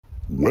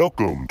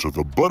Welcome to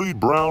the Buddy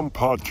Brown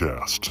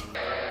Podcast.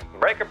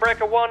 Breaker 19,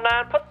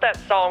 put that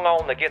song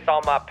on that gets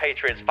all my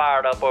Patriots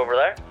fired up over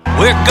there.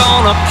 We're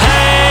gonna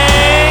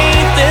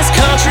paint this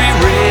country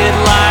red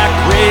like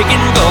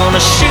Reagan. Gonna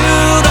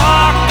shoot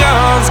our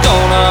guns,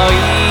 gonna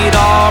eat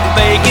our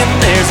bacon.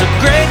 There's a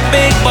great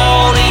big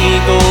bald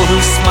eagle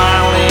who's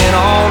smiling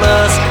on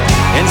us,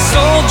 and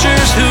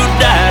soldiers who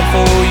died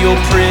for your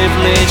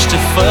privilege to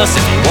fuss.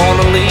 If you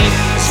wanna leave,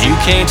 'cause you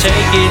can't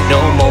take it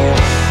no more,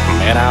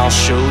 and I'll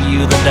show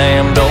you the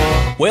damn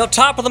door. Well,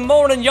 top of the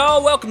morning,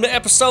 y'all. Welcome to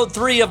episode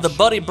 3 of the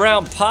Buddy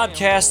Brown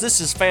Podcast. This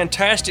is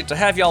fantastic to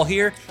have y'all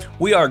here.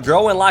 We are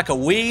growing like a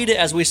weed,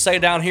 as we say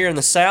down here in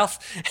the South.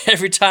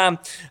 Every time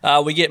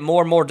we get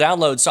more and more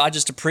downloads, so I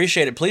just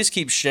appreciate it. Please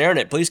keep sharing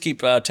it. Please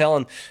keep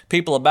telling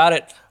people about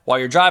it while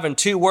you're driving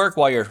to work,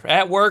 while you're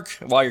at work,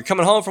 while you're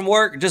coming home from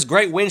work. Just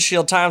great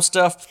windshield time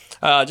stuff.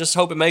 Just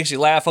hope it makes you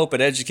laugh, hope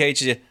it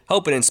educates you,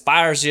 hope it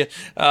inspires you.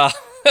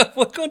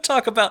 We're going to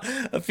talk about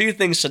a few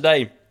things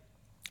today.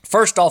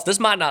 First off, this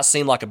might not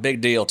seem like a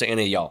big deal to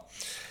any of y'all,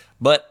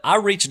 but I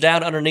reached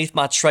down underneath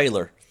my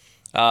trailer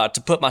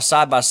to put my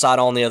side-by-side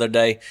on the other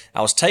day.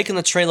 I was taking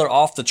the trailer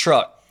off the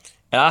truck,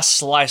 and I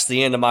sliced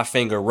the end of my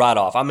finger right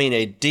off. I mean,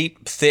 a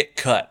deep, thick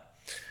cut.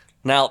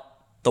 Now,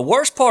 the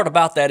worst part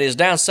about that is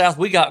down south,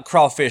 we got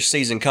crawfish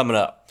season coming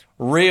up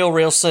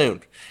real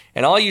soon.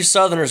 And all you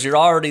Southerners, you're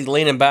already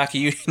leaning back.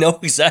 You know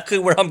exactly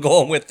where I'm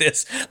going with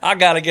this. I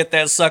got to get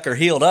that sucker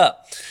healed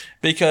up,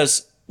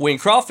 because when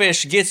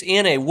crawfish gets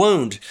in a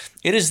wound,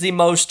 it is the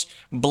most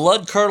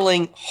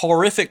blood-curdling,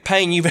 horrific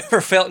pain you've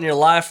ever felt in your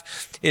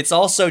life. It's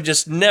also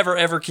just never,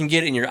 ever can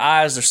get in your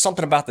eyes. There's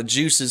something about the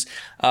juices,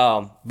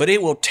 but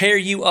it will tear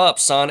you up,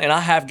 son, and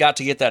I have got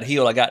to get that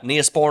healed. I got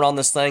Neosporin on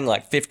this thing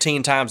like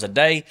 15 times a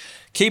day,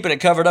 keeping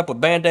it covered up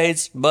with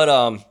Band-Aids,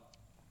 but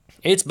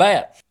it's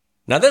bad.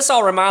 Now, this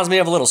all reminds me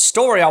of a little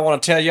story I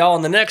want to tell y'all,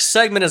 and the next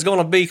segment is going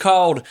to be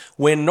called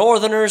When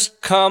Northerners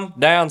Come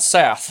Down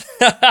South,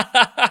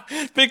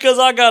 because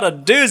I got a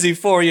doozy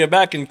for you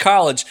back in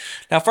college.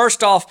 Now,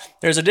 first off,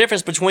 there's a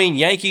difference between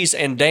Yankees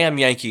and damn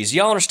Yankees.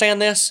 Y'all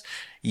understand this?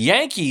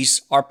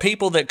 Yankees are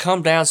people that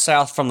come down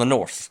south from the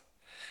north.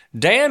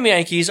 Damn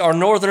Yankees are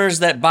Northerners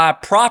that buy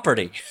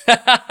property.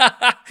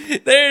 I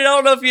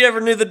don't know if you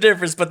ever knew the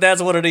difference, but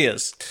that's what it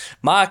is.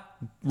 My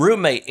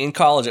roommate in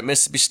college at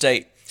Mississippi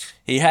State,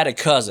 he had a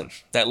cousin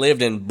that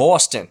lived in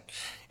Boston.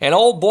 And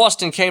old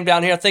Boston came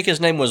down here. I think his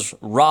name was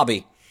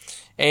Robbie.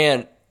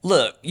 And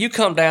look, you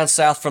come down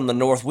south from the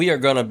north, we are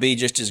going to be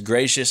just as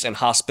gracious and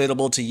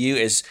hospitable to you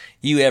as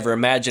you ever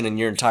imagined in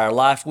your entire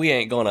life. We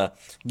ain't going to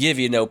give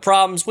you no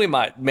problems. We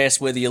might mess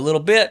with you a little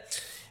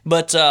bit.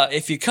 But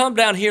if you come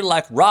down here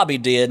like Robbie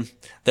did,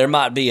 there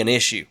might be an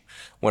issue.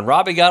 When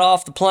Robbie got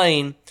off the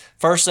plane,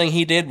 first thing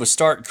he did was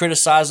start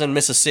criticizing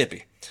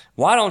Mississippi.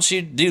 Why don't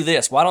you do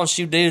this? Why don't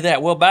you do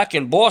that? Well, back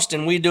in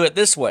Boston, we do it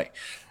this way.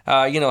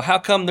 How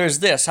come there's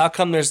this? How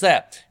come there's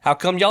that? How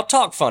come y'all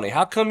talk funny?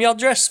 How come y'all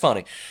dress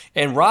funny?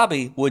 And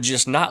Robbie would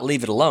just not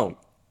leave it alone.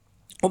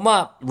 Well,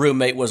 my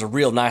roommate was a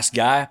real nice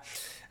guy,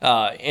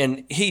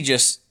 and he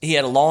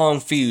had a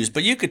long fuse.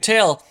 But you could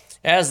tell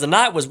as the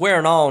night was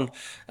wearing on,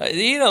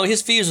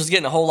 his fuse was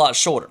getting a whole lot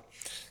shorter.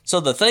 So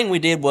the thing we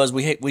did was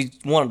we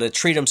wanted to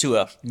treat him to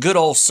a good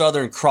old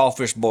Southern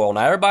crawfish boil.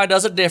 Now, everybody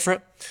does it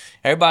different.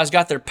 Everybody's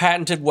got their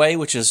patented way,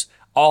 which is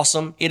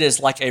awesome. It is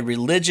like a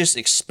religious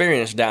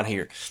experience down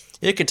here.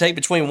 It can take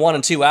between 1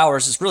 and 2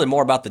 hours. It's really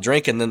more about the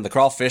drinking than the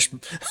crawfish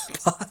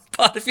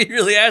pot, if you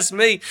really ask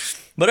me.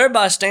 But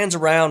everybody stands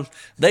around.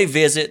 They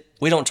visit.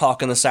 We don't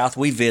talk in the South.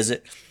 We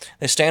visit.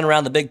 They stand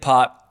around the big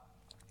pot.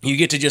 You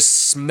get to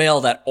just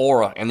smell that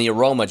aura and the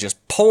aroma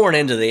just pouring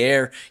into the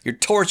air. You're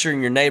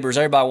torturing your neighbors.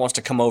 Everybody wants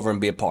to come over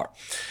and be a part.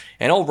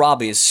 And old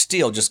Robbie is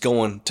still just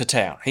going to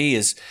town.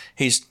 He's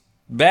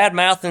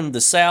bad-mouthing the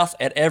South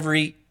at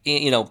every,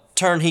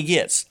 turn he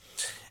gets.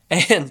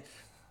 And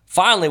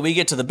finally, we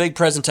get to the big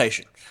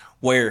presentation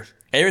where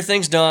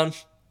everything's done.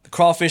 The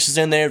crawfish is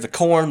in there, the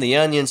corn, the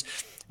onions,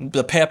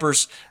 the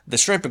peppers, the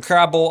shrimp and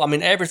crab bowl. I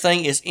mean,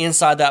 everything is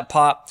inside that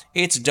pot.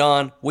 It's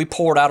done. We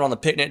pour it out on the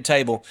picnic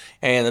table,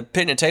 and the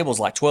picnic table is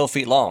like 12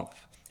 feet long.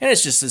 And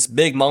it's just this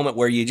big moment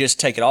where you just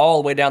take it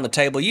all the way down the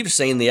table. You've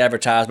seen the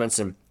advertisements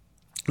and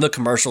the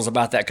commercials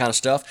about that kind of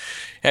stuff.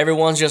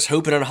 Everyone's just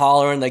hooping and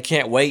hollering. They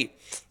can't wait.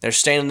 They're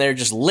standing there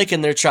just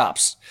licking their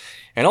chops.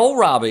 And old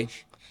Robbie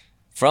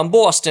from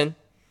Boston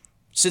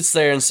sits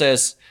there and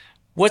says,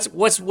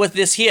 what's with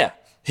this here?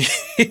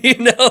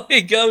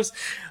 He goes,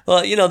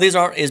 well, these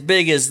aren't as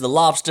big as the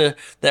lobster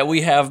that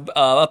we have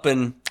up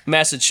in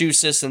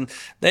Massachusetts, and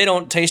they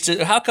don't taste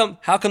it. How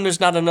come there's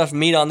not enough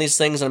meat on these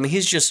things? I mean,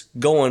 he's just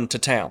going to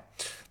town.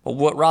 But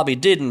what Robbie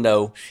didn't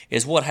know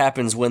is what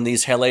happens when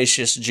these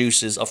hellacious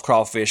juices of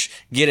crawfish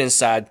get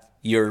inside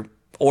your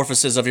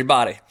orifices of your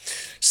body.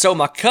 So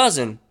my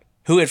cousin,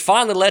 who had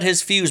finally let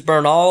his fuse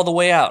burn all the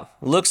way out,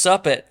 looks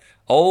up at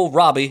old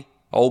Robbie,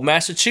 old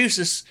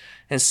Massachusetts,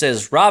 and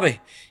says, Robbie,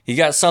 you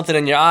got something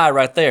in your eye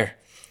right there.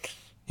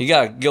 You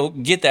got to go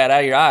get that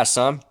out of your eye,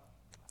 son.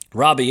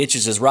 Robbie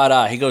itches his right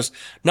eye. He goes,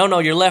 no,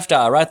 your left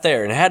eye right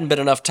there. And it hadn't been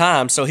enough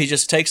time, so he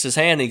just takes his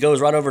hand and he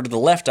goes right over to the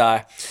left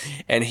eye,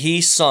 and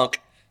he sunk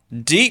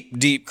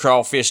deep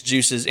crawfish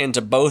juices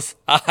into both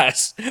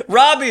eyes.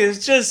 Robbie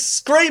is just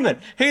screaming.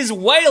 He's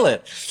wailing.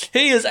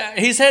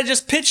 He's had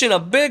just pitching a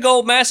big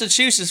old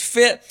Massachusetts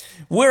fit.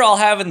 We're all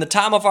having the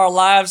time of our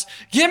lives.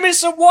 Give me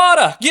some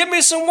water. Give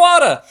me some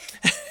water.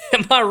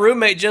 And my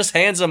roommate just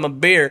hands him a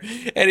beer,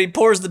 and he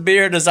pours the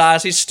beer in his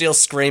eyes. He's still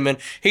screaming.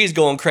 He's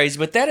going crazy.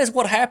 But that is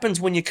what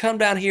happens when you come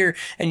down here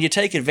and you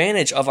take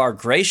advantage of our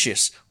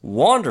gracious,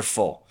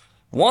 wonderful,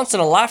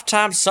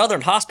 once-in-a-lifetime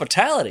Southern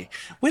hospitality.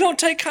 We don't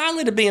take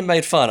kindly to being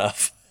made fun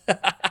of.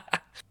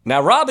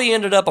 Now, Robbie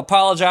ended up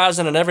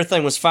apologizing and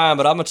everything was fine,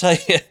 but I'm going to tell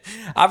you,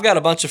 I've got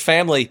a bunch of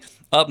family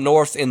up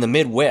north in the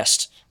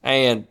Midwest,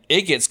 and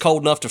it gets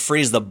cold enough to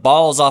freeze the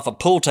balls off a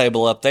pool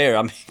table up there.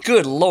 I mean,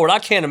 good Lord, I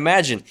can't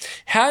imagine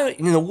how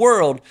in the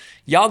world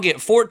y'all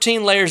get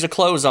 14 layers of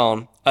clothes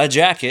on, a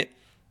jacket,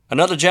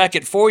 another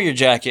jacket for your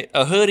jacket,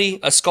 a hoodie,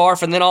 a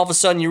scarf, and then all of a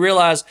sudden you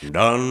realize,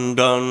 dun,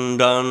 dun,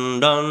 dun,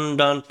 dun,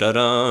 dun, dun,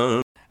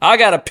 dun, I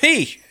gotta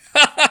pee.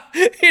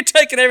 You're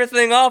taking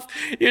everything off.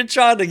 You're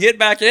trying to get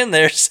back in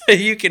there so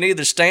you can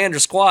either stand or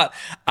squat.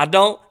 I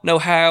don't know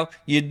how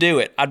you do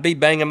it. I'd be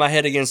banging my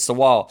head against the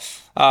wall.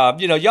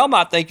 Y'all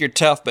might think you're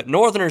tough, but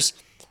Northerners,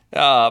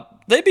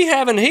 they be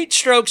having heat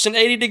strokes in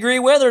 80-degree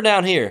weather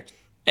down here.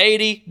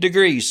 80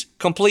 degrees,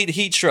 complete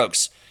heat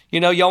strokes.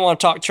 Y'all want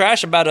to talk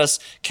trash about us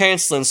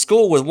canceling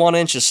school with 1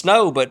 inch of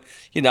snow, but,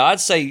 I'd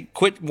say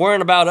quit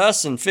worrying about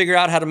us and figure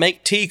out how to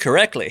make tea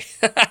correctly.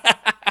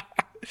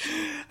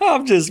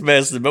 I'm just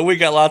messing, but we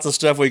got lots of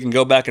stuff we can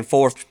go back and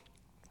forth.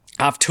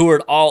 I've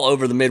toured all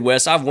over the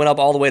Midwest. I've went up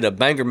all the way to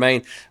Bangor,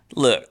 Maine.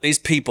 Look, these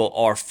people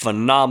are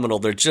phenomenal.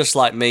 They're just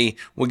like me.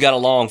 We got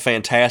along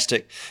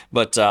fantastic,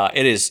 but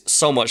it is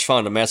so much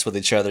fun to mess with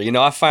each other.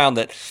 I found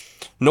that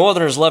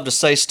Northerners love to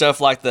say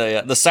stuff like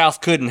the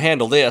South couldn't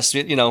handle this,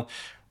 but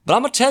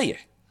I'm going to tell you,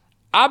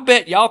 I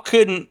bet y'all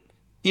couldn't,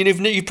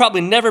 you've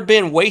probably never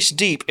been waist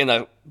deep in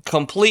a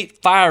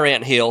complete fire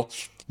ant hill,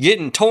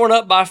 getting torn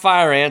up by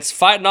fire ants,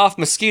 fighting off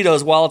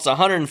mosquitoes while it's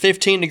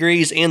 115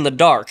 degrees in the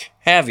dark,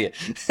 have you?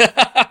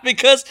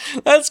 Because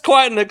that's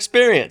quite an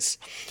experience.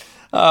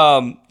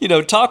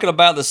 Talking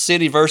about the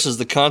city versus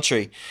the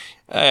country,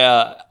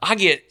 I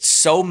get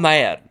so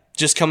mad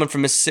just coming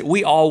from Mississippi.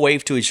 We all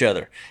wave to each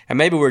other, and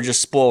maybe we're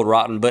just spoiled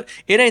rotten, but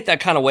it ain't that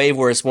kind of wave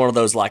where it's one of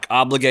those like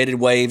obligated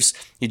waves.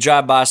 You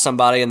drive by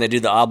somebody and they do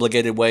the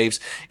obligated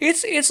waves.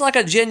 It's like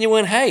a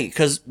genuine hey,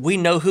 because we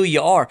know who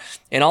you are,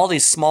 and all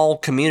these small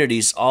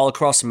communities all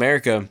across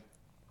America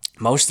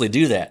mostly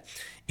do that.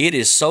 It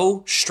is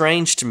so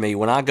strange to me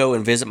when I go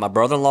and visit my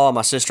brother-in-law and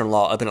my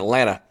sister-in-law up in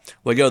Atlanta.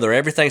 We go there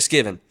every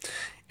Thanksgiving,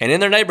 and in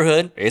their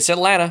neighborhood, it's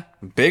Atlanta,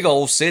 big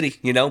old city,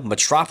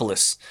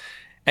 metropolis.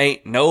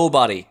 Ain't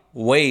nobody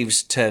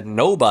waves to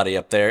nobody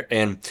up there,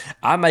 and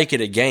I make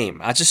it a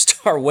game. I just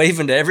start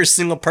waving to every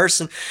single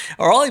person,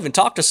 or I'll even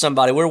talk to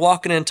somebody. We're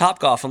walking in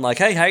Topgolf. I'm like,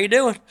 hey, how you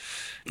doing?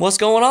 What's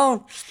going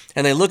on?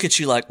 And they look at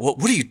you like,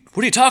 what are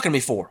you talking to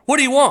me for? What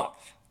do you want?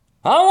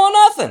 I don't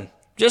want nothing.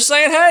 Just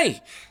saying,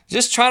 hey,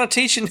 just trying to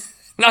teach you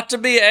not to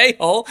be an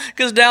a-hole,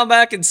 because down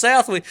back in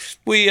South,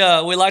 we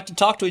like to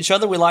talk to each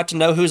other. We like to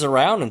know who's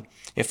around, and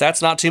if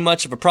that's not too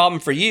much of a problem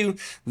for you,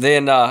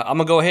 then I'm going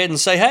to go ahead and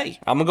say, hey,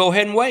 I'm going to go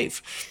ahead and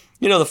wave.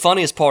 The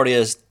funniest part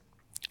is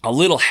a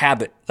little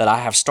habit that I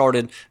have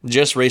started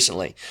just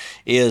recently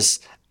is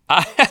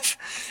I have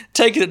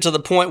taken it to the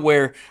point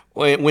where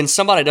when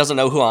somebody doesn't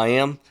know who I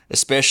am,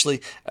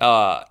 especially,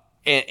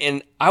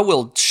 and I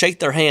will shake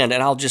their hand,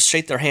 and I'll just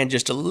shake their hand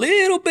just a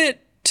little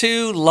bit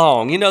too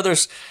long.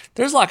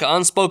 There's like an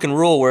unspoken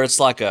rule where it's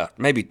like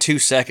maybe 2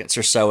 seconds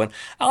or so, and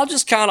I'll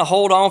just kind of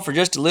hold on for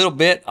just a little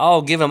bit.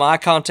 I'll give them eye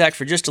contact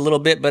for just a little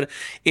bit, but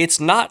it's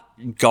not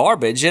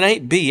garbage. It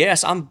ain't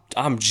BS.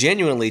 I'm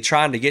genuinely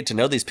trying to get to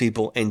know these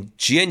people and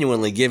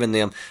genuinely giving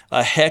them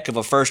a heck of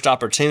a first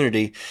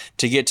opportunity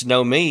to get to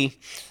know me,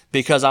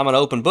 because I'm an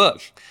open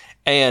book.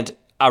 And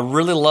I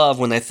really love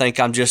when they think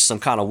I'm just some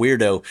kind of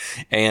weirdo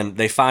and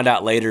they find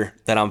out later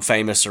that I'm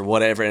famous or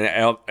whatever,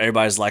 and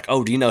everybody's like,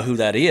 oh, do you know who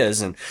that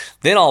is? And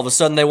then all of a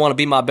sudden they want to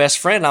be my best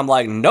friend. I'm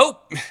like,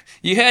 nope,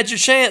 you had your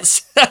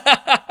chance.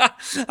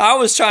 I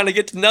was trying to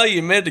get to know you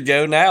a minute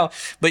ago now.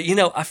 But,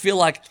 I feel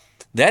like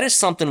that is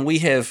something we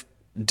have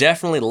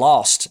definitely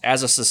lost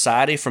as a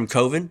society from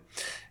COVID.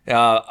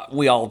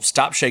 We all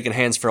stopped shaking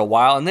hands for a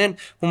while, and then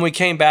when we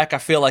came back, I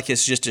feel like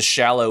it's just as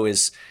shallow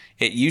as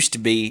it used to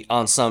be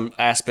on some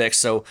aspects.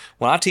 So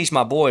when I teach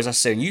my boys, I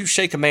say, you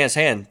shake a man's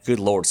hand, good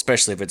Lord,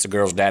 especially if it's a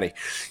girl's daddy,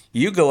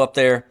 you go up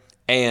there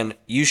and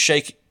you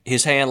shake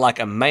his hand like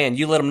a man.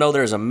 You let him know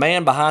there's a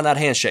man behind that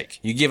handshake.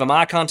 You give him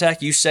eye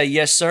contact, you say,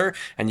 yes, sir,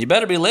 and you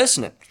better be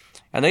listening.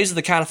 And these are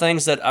the kind of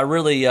things that I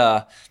really,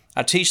 I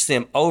teach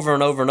them over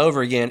and over and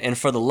over again. And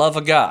for the love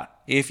of God,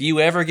 if you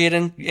ever get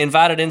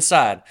invited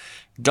inside,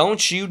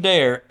 Don't you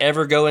dare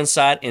ever go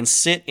inside and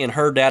sit in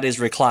her daddy's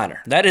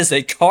recliner. That is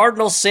a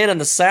cardinal sin in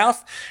the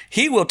South.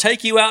 He will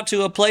take you out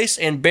to a place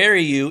and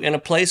bury you in a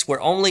place where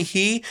only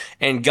he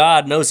and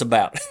God knows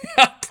about.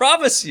 I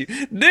promise you,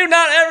 do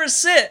not ever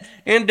sit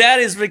in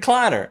daddy's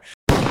recliner.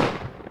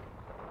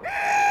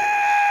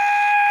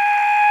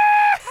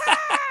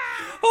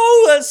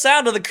 Oh, that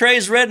sound of the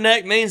crazed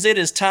redneck means it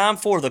is time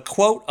for the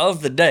quote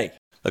of the day.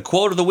 The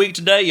quote of the week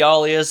today,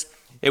 y'all, is,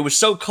 "It was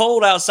so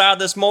cold outside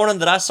this morning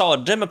that I saw a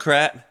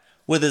Democrat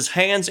with his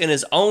hands in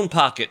his own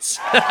pockets."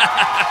 Boy,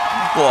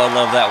 I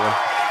love that one.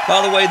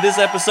 By the way, this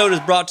episode is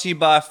brought to you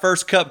by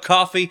First Cup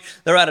Coffee.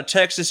 They're out of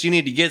Texas. You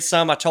need to get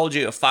some. I told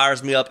you it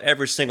fires me up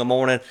every single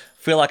morning.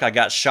 Feel like I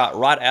got shot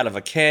right out of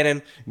a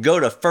cannon. Go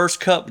to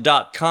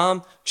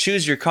firstcup.com.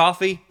 Choose your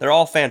coffee. They're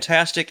all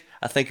fantastic.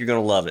 I think you're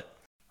going to love it.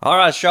 All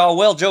right, y'all.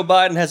 Well, Joe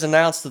Biden has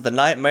announced that the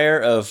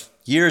nightmare of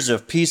years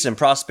of peace and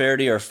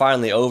prosperity are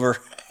finally over.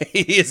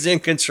 He is in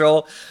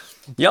control.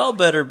 Y'all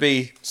better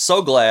be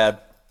so glad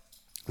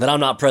that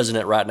I'm not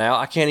president right now.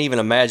 I can't even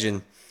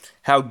imagine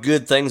how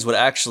good things would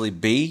actually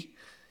be.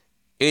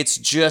 It's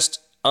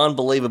just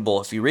unbelievable.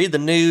 If you read the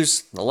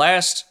news, the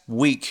last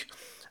week,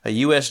 a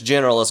U.S.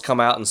 general has come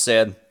out and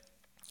said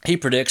he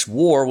predicts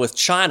war with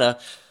China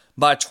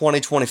by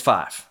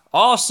 2025.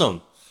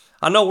 Awesome.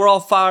 I know we're all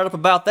fired up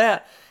about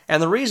that.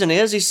 And the reason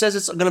is he says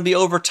it's going to be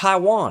over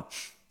Taiwan.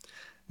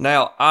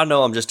 Now, I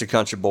know I'm just a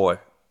country boy,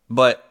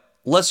 but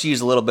let's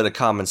use a little bit of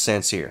common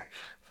sense here.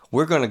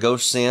 We're going to go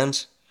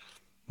send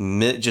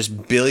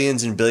just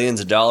billions and billions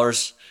of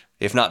dollars,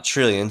 if not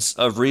trillions,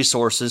 of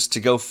resources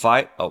to go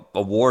fight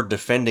a war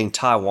defending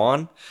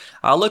Taiwan.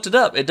 I looked it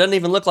up. It doesn't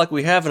even look like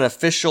we have an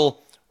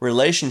official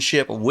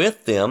relationship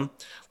with them.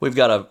 We've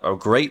got a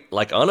great,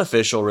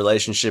 unofficial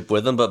relationship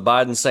with them, but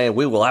Biden's saying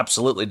we will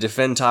absolutely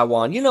defend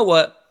Taiwan. You know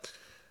what?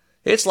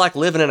 It's like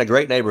living in a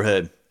great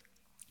neighborhood.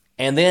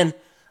 And then,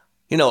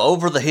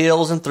 over the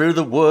hills and through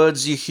the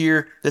woods, you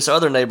hear this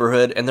other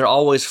neighborhood, and they're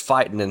always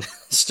fighting, and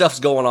stuff's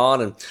going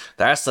on, and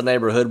that's the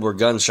neighborhood where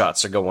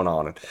gunshots are going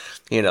on, and,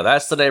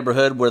 that's the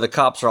neighborhood where the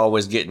cops are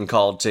always getting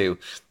called to.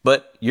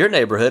 But your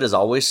neighborhood is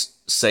always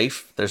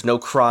safe. There's no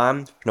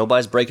crime.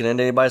 Nobody's breaking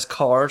into anybody's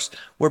cars.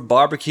 We're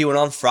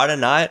barbecuing on Friday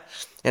night,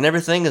 and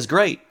everything is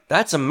great.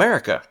 That's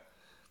America.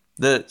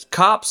 The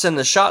cops and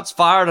the shots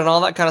fired and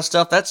all that kind of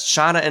stuff, that's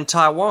China and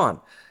Taiwan.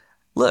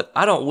 Look,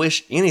 I don't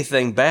wish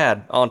anything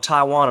bad on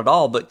Taiwan at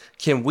all, but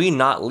can we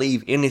not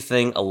leave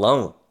anything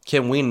alone?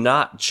 Can we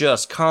not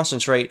just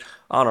concentrate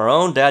on our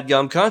own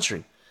dadgum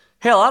country?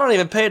 Hell, I don't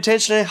even pay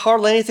attention to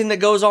hardly anything that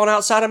goes on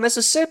outside of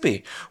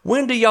Mississippi.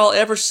 When do y'all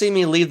ever see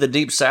me leave the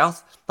Deep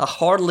South?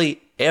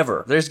 Hardly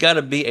ever. There's got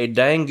to be a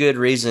dang good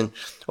reason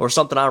or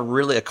something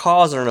a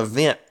cause or an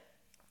event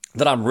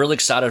that I'm really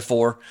excited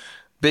for,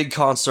 big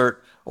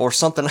concert, or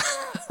something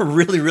I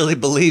really, really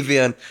believe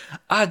in.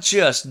 I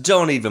just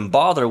don't even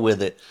bother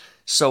with it.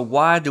 So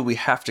why do we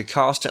have to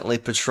constantly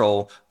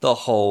patrol the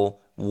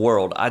whole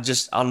world?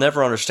 I'll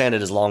never understand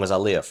it as long as I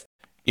live.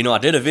 I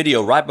did a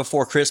video right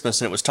before Christmas,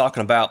 and it was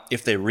talking about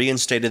if they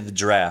reinstated the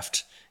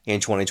draft in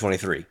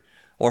 2023.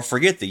 Or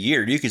forget the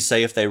year. You could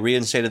say if they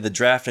reinstated the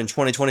draft in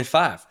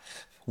 2025.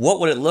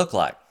 What would it look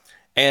like?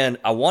 And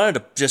I wanted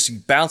to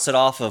just bounce it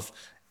off of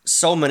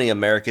so many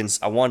Americans.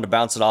 I wanted to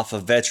bounce it off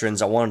of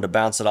veterans. I wanted to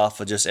bounce it off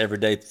of just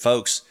everyday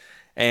folks.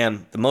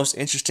 And the most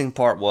interesting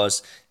part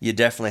was you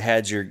definitely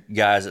had your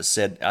guys that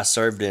said, I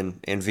served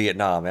in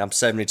Vietnam. I'm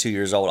 72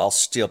 years old. I'll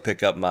still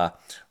pick up my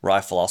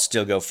rifle. I'll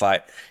still go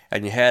fight.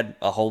 And you had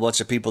a whole bunch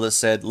of people that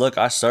said, look,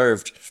 I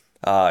served.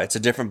 It's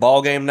a different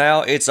ball game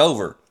now. It's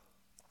over.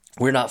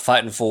 We're not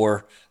fighting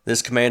for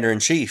this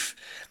commander-in-chief.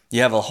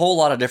 You have a whole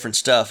lot of different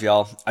stuff,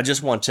 y'all. I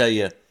just want to tell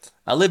you,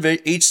 I live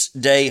each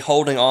day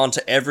holding on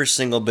to every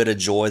single bit of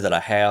joy that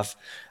I have.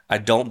 I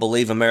don't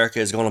believe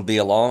America is going to be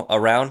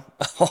around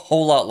a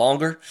whole lot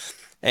longer.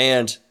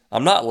 And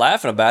I'm not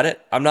laughing about it.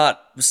 I'm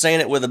not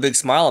saying it with a big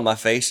smile on my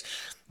face.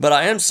 But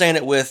I am saying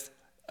it with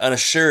an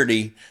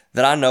assurity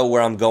that I know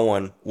where I'm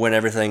going when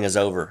everything is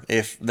over.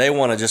 If they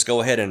want to just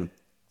go ahead and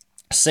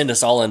send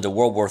us all into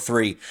World War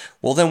III,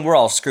 well, then we're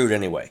all screwed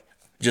anyway.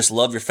 Just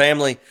love your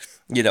family,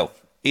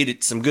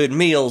 eat some good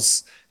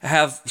meals,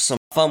 have some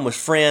fun with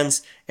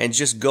friends, and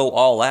just go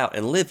all out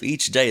and live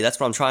each day. That's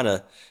what I'm trying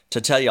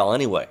to tell y'all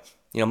anyway.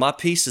 My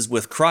peace is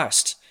with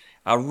Christ.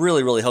 I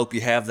really, really hope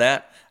you have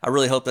that. I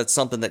really hope that's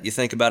something that you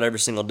think about every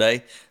single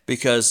day,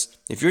 because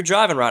if you're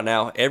driving right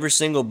now, every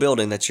single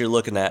building that you're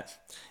looking at,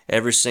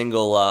 every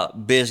single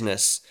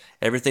business,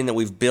 everything that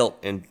we've built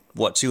in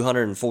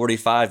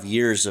 245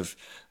 years of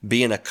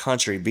being a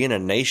country, being a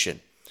nation.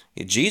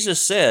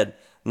 Jesus said,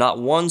 not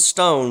one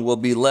stone will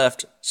be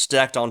left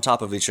stacked on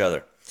top of each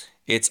other.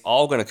 It's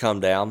all going to come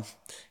down.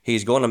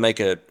 He's going to make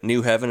a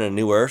new heaven and a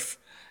new earth.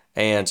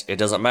 And it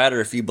doesn't matter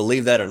if you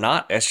believe that or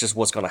not. That's just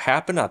what's going to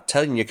happen. I'm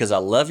telling you because I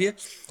love you.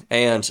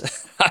 And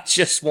I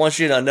just want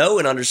you to know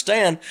and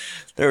understand.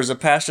 There was a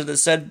pastor that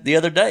said the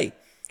other day,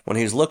 when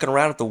he was looking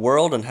around at the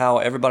world and how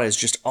everybody's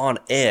just on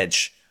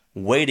edge,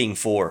 waiting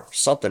for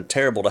something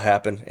terrible to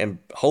happen and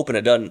hoping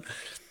it doesn't.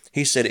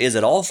 He said, is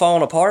it all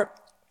falling apart?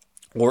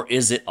 or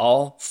is it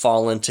all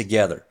falling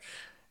together?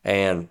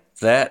 And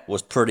that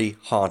was pretty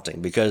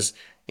haunting, because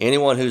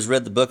anyone who's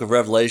read the book of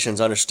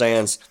Revelations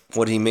understands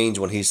what he means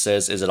when he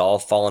says, is it all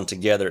falling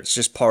together? It's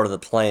just part of the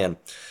plan.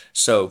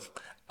 So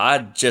I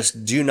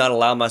just do not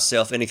allow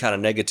myself any kind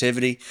of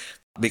negativity,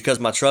 because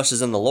my trust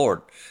is in the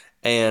Lord.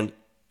 And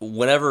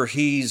whenever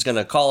he's going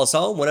to call us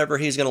home, whenever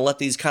he's going to let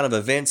these kind of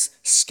events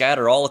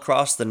scatter all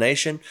across the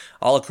nation,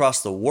 all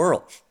across the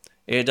world,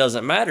 it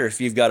doesn't matter if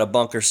you've got a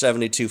bunker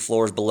 72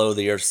 floors below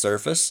the Earth's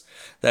surface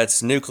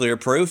that's nuclear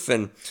proof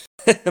and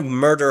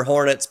murder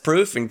hornets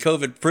proof and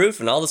COVID proof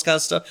and all this kind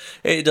of stuff.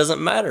 It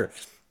doesn't matter,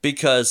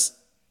 because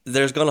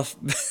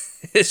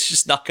it's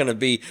just not going to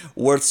be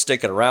worth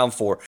sticking around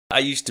for. I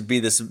used to be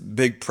this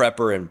big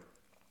prepper and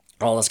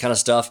all this kind of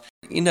stuff.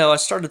 I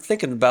started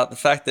thinking about the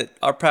fact that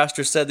our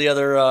pastor said the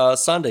other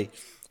Sunday,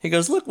 he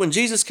goes, look, when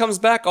Jesus comes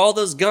back, all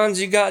those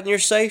guns you got in your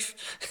safe,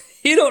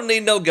 you don't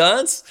need no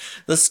guns.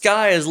 The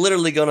sky is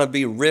literally going to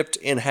be ripped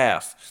in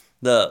half.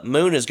 The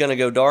moon is going to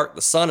go dark.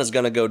 The sun is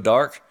going to go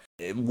dark.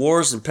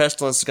 Wars and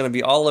pestilence is going to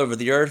be all over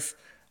the earth.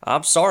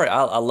 I'm sorry,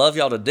 I love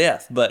y'all to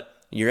death,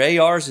 but your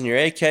ARs and your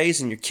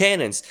AKs and your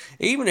cannons,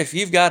 even if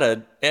you've got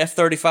a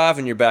F-35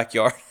 in your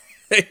backyard,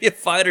 a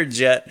fighter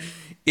jet,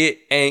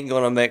 it ain't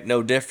going to make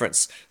no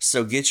difference.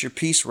 So get your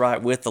peace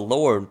right with the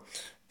Lord,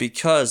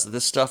 because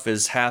this stuff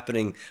is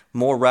happening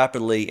more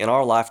rapidly in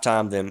our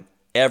lifetime than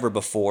ever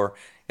before.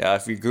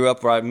 If you grew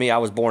up like me, I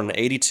was born in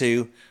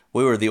 '82.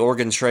 We were the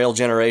Oregon Trail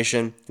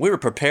generation. We were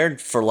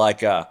prepared for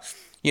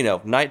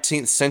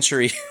 19th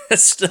century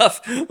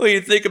stuff. When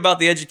you think about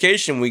the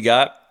education we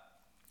got,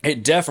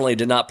 it definitely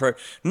did not.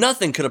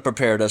 Nothing could have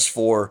prepared us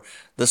for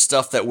the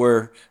stuff that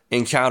we're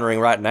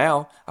encountering right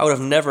now. I would have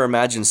never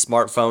imagined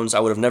smartphones. I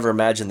would have never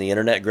imagined the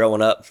internet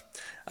growing up.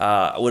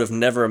 I would have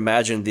never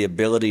imagined the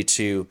ability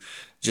to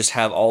just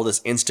have all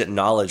this instant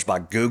knowledge by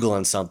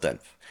Googling something.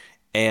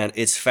 And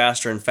it's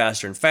faster and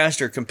faster and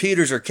faster.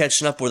 Computers are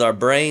catching up with our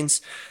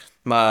brains.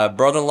 My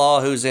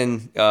brother-in-law, who's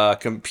in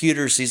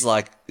computers, he's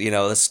like,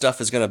 this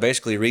stuff is going to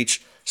basically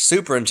reach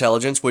super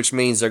intelligence, which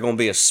means they're going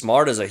to be as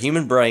smart as a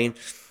human brain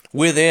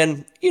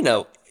within,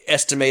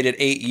 estimated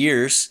 8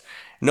 years.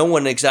 No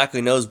one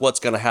exactly knows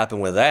what's going to happen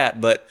with that,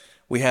 but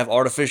we have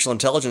artificial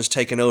intelligence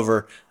taking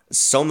over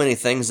so many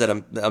things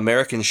that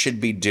Americans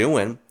should be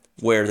doing,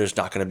 where there's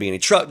not going to be any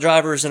truck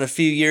drivers in a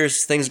few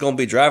years. Things are going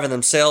to be driving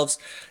themselves.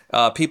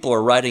 People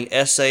are writing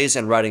essays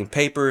and writing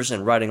papers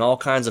and writing all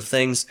kinds of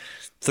things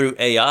through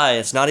AI.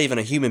 It's not even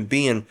a human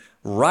being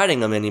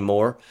writing them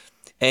anymore.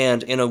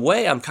 And in a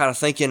way, I'm kind of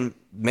thinking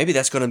maybe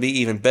that's going to be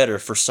even better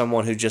for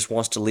someone who just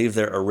wants to leave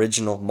their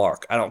original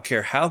mark. I don't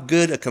care how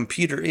good a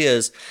computer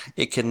is,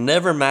 it can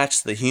never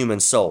match the human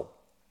soul.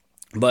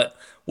 But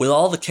with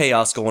all the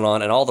chaos going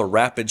on and all the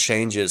rapid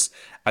changes,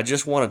 I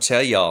just want to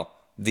tell y'all,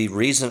 the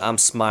reason I'm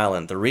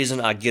smiling, the reason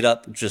I get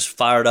up just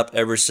fired up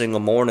every single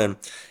morning,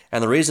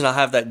 and the reason I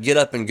have that get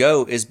up and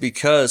go is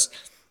because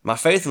my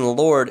faith in the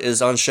Lord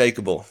is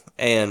unshakable.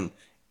 And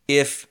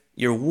if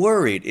you're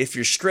worried, if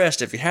you're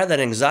stressed, if you have that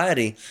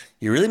anxiety,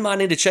 you really might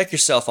need to check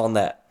yourself on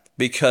that,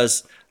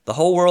 because the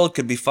whole world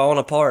could be falling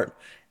apart.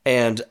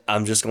 And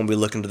I'm just going to be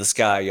looking to the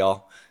sky,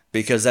 y'all,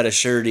 because that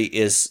assurity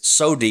is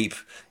so deep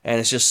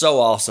and it's just so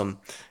awesome.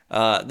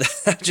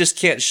 I just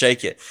can't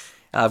shake it.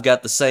 I've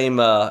got the same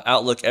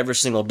outlook every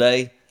single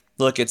day.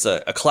 Look, it's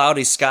a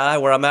cloudy sky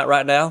where I'm at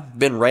right now.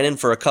 Been raining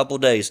for a couple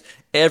days.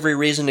 Every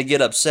reason to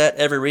get upset,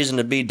 every reason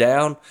to be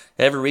down,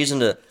 every reason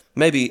to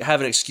maybe have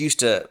an excuse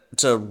to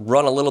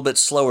run a little bit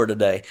slower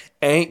today.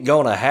 Ain't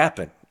gonna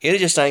happen. It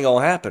just ain't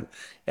gonna happen.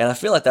 And I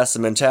feel like that's the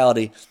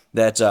mentality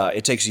that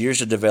it takes years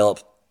to develop.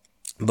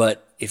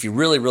 But if you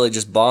really, really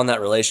just bond that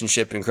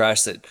relationship in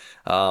Christ, that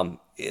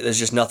there's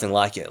just nothing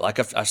like it. Like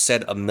I've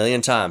said a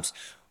million times,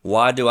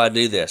 why do I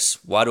do this?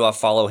 Why do I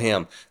follow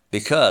him?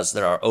 Because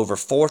there are over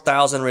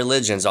 4,000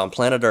 religions on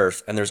planet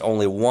Earth, and there's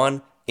only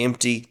one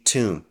empty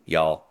tomb,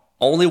 y'all.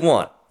 Only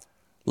one.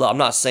 Look, I'm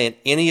not saying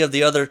any of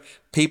the other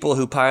people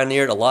who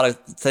pioneered a lot of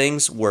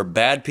things were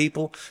bad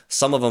people.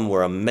 Some of them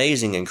were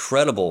amazing,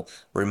 incredible,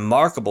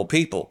 remarkable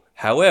people.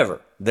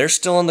 However, they're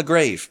still in the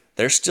grave.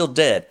 They're still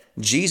dead.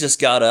 Jesus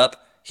got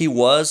up. He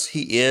was,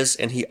 he is,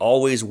 and he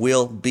always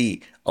will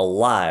be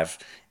alive.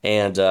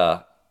 And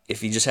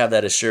if you just have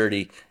that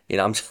assurity,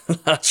 I'm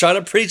not trying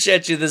to preach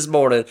at you this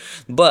morning,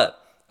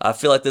 but I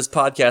feel like this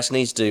podcast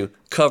needs to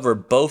cover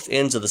both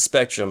ends of the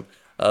spectrum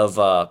of,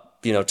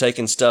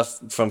 taking stuff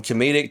from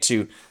comedic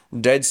to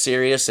dead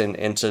serious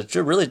and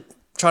to really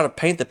trying to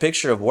paint the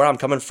picture of where I'm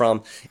coming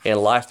from in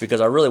life,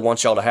 because I really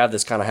want y'all to have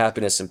this kind of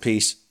happiness and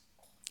peace.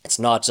 It's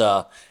not,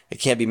 it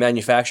can't be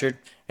manufactured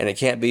and it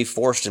can't be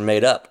forced and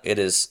made up. It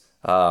is,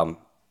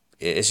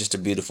 it's just a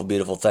beautiful,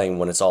 beautiful thing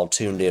when it's all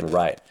tuned in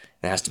right.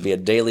 It has to be a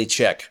daily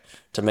check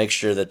to make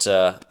sure that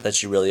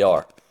that you really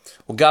are.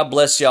 Well, God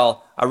bless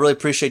y'all. I really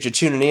appreciate you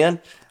tuning in.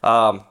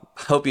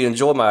 Hope you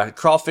enjoy my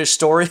crawfish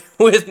story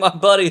with my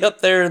buddy up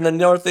there in the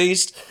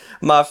Northeast.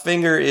 My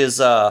finger is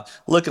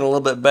looking a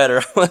little bit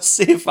better. Let's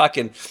see if I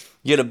can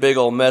get a big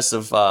old mess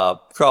of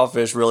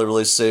crawfish really,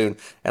 really soon.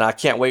 And I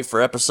can't wait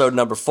for episode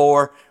number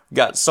 4.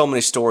 got so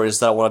many stories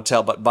that I want to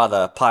tell, but by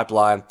the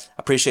pipeline. I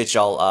appreciate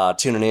y'all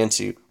tuning in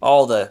to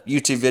all the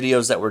YouTube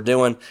videos that we're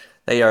doing.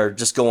 They are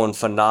just going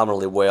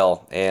phenomenally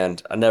well,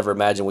 and I never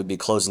imagined we'd be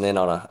closing in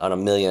on a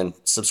million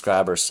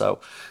subscribers. So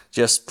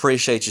just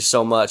appreciate you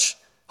so much.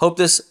 Hope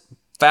this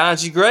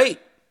finds you great.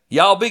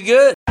 Y'all be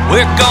good.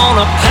 We're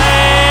gonna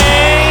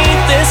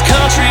paint this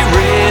country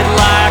red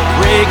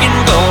like Reagan,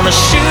 gonna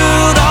shoot